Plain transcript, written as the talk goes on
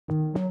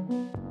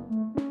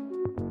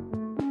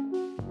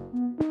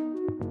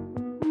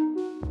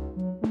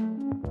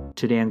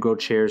Today on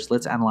GrowthShares,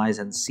 let's analyze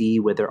and see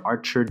whether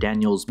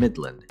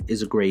Archer-Daniels-Midland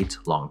is a great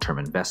long-term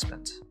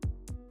investment.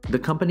 The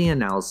company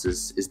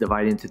analysis is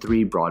divided into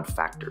three broad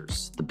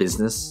factors: the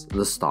business,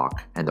 the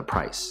stock, and the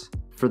price.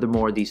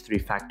 Furthermore, these three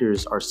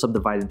factors are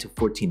subdivided into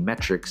 14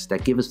 metrics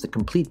that give us the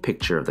complete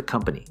picture of the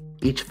company.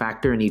 Each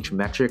factor and each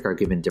metric are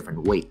given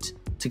different weight,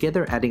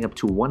 together adding up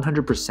to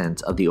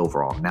 100% of the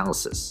overall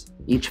analysis.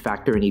 Each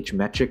factor and each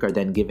metric are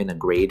then given a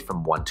grade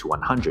from 1 to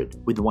 100,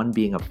 with 1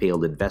 being a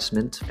failed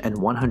investment and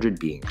 100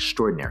 being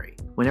extraordinary.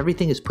 When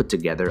everything is put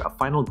together, a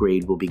final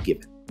grade will be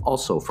given,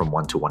 also from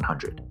 1 to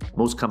 100.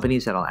 Most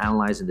companies that I'll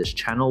analyze in this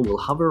channel will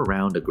hover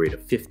around a grade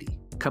of 50.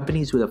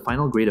 Companies with a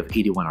final grade of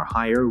 81 or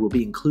higher will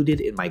be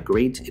included in my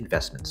Great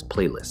Investments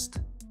playlist.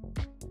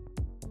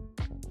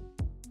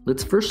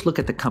 Let's first look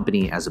at the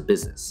company as a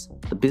business.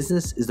 The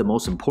business is the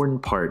most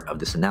important part of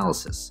this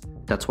analysis.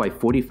 That's why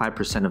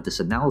 45% of this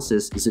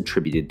analysis is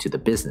attributed to the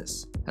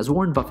business. As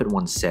Warren Buffett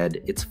once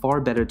said, it's far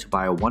better to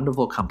buy a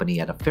wonderful company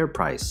at a fair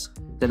price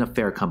than a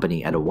fair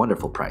company at a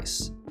wonderful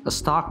price. A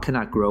stock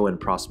cannot grow and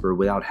prosper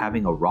without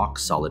having a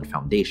rock-solid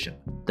foundation.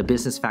 The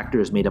business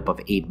factor is made up of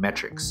 8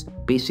 metrics.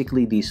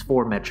 Basically, these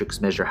 4 metrics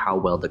measure how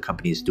well the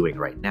company is doing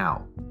right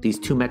now. These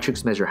 2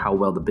 metrics measure how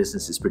well the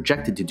business is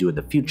projected to do in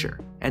the future.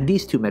 And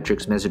these 2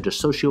 metrics measure the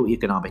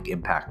socio-economic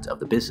impact of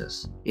the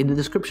business. In the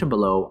description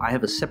below, I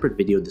have a separate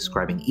video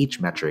describing each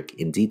metric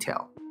in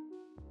detail.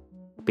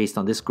 Based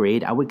on this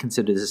grade, I would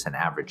consider this an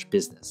average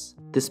business.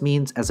 This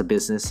means, as a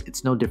business,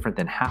 it's no different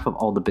than half of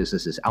all the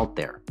businesses out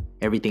there.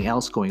 Everything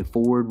else going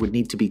forward would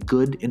need to be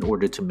good in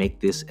order to make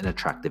this an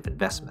attractive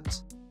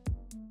investment.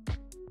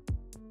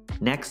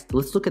 Next,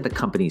 let's look at the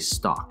company's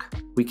stock.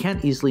 We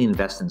can't easily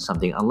invest in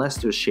something unless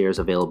there's shares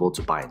available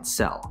to buy and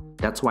sell.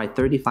 That's why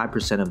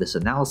 35% of this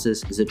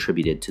analysis is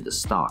attributed to the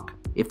stock.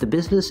 If the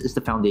business is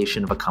the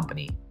foundation of a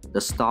company, the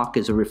stock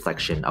is a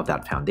reflection of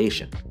that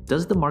foundation.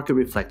 Does the market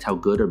reflect how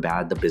good or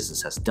bad the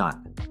business has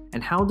done?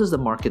 And how does the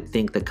market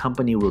think the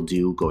company will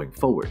do going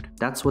forward?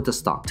 That's what the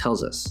stock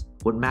tells us.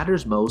 What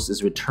matters most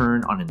is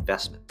return on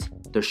investment.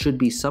 There should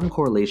be some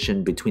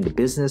correlation between the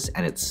business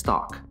and its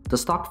stock. The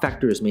stock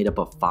factor is made up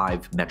of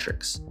 5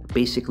 metrics.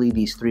 Basically,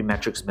 these 3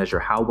 metrics measure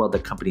how well the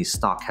company's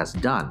stock has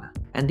done,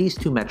 and these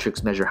 2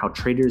 metrics measure how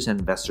traders and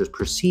investors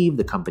perceive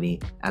the company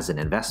as an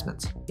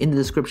investment. In the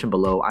description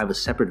below, I have a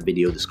separate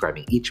video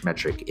describing each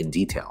metric in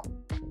detail.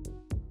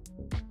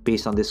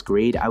 Based on this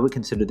grade, I would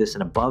consider this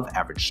an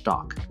above-average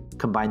stock.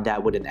 Combine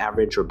that with an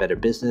average or better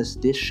business,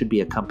 this should be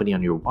a company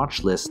on your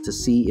watch list to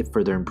see if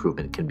further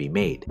improvement can be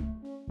made.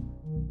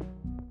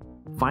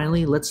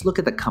 Finally, let's look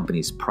at the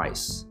company's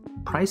price.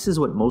 Price is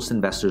what most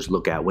investors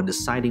look at when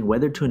deciding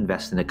whether to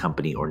invest in a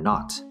company or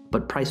not.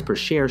 But price per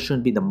share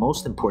shouldn't be the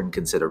most important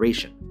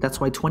consideration. That's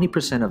why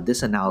 20% of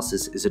this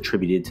analysis is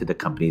attributed to the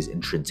company's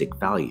intrinsic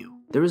value.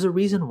 There is a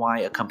reason why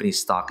a company's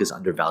stock is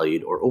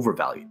undervalued or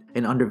overvalued.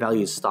 An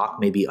undervalued stock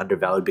may be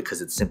undervalued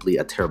because it's simply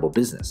a terrible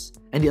business.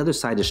 And the other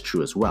side is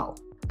true as well.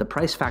 The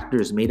price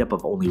factor is made up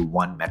of only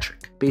 1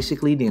 metric.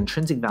 Basically, the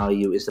intrinsic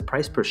value is the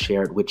price per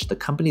share at which the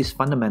company's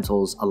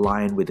fundamentals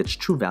align with its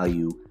true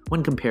value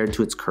when compared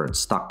to its current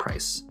stock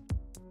price.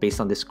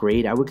 Based on this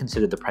grade, I would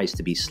consider the price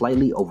to be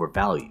slightly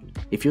overvalued.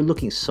 If you're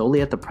looking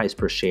solely at the price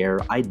per share,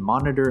 I'd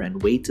monitor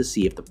and wait to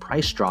see if the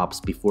price drops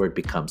before it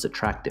becomes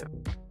attractive.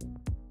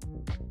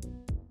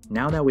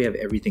 Now that we have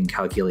everything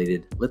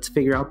calculated, let's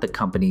figure out the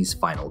company's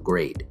final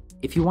grade.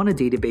 If you want a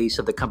database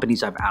of the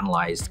companies I've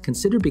analyzed,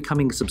 consider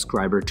becoming a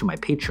subscriber to my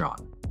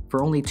Patreon.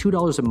 For only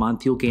 $2 a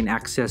month, you'll gain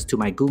access to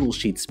my Google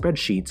Sheets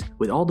spreadsheets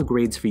with all the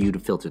grades for you to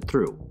filter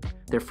through.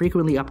 They're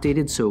frequently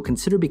updated, so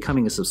consider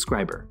becoming a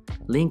subscriber.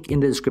 Link in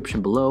the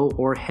description below,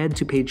 or head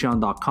to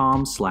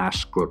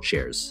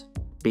patreon.com/growthshares.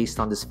 Based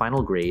on this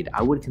final grade,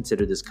 I would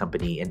consider this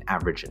company an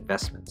average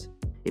investment.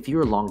 If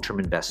you're a long-term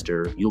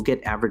investor, you'll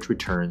get average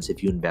returns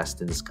if you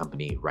invest in this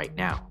company right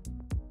now.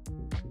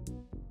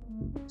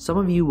 Some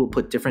of you will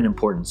put different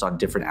importance on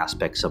different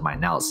aspects of my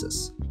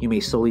analysis. You may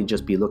solely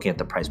just be looking at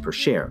the price per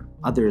share.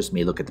 Others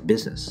may look at the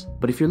business.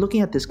 But if you're looking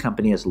at this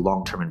company as a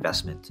long-term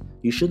investment,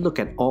 you should look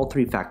at all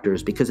 3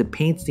 factors because it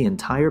paints the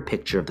entire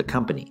picture of the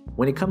company.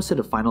 When it comes to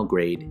the final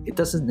grade, it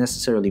doesn't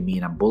necessarily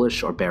mean I'm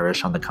bullish or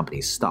bearish on the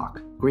company's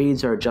stock.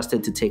 Grades are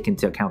adjusted to take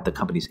into account the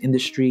company's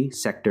industry,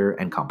 sector,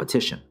 and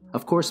competition.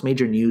 Of course,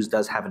 major news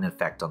does have an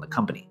effect on the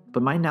company,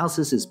 but my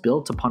analysis is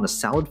built upon a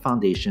solid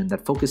foundation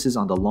that focuses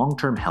on the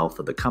long-term health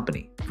of the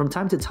company. From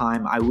time to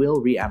time, I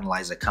will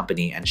reanalyze a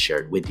company and share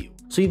it with you.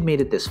 So you've made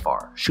it this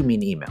far, shoot me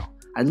an email.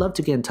 I'd love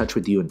to get in touch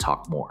with you and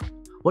talk more.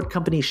 What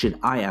company should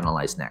I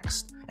analyze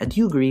next? And do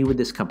you agree with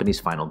this company's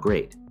final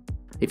grade?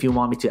 If you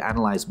want me to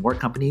analyze more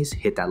companies,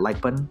 hit that like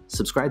button,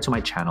 subscribe to my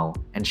channel,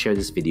 and share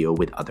this video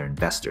with other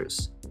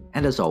investors.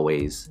 And as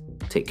always,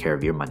 take care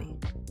of your money.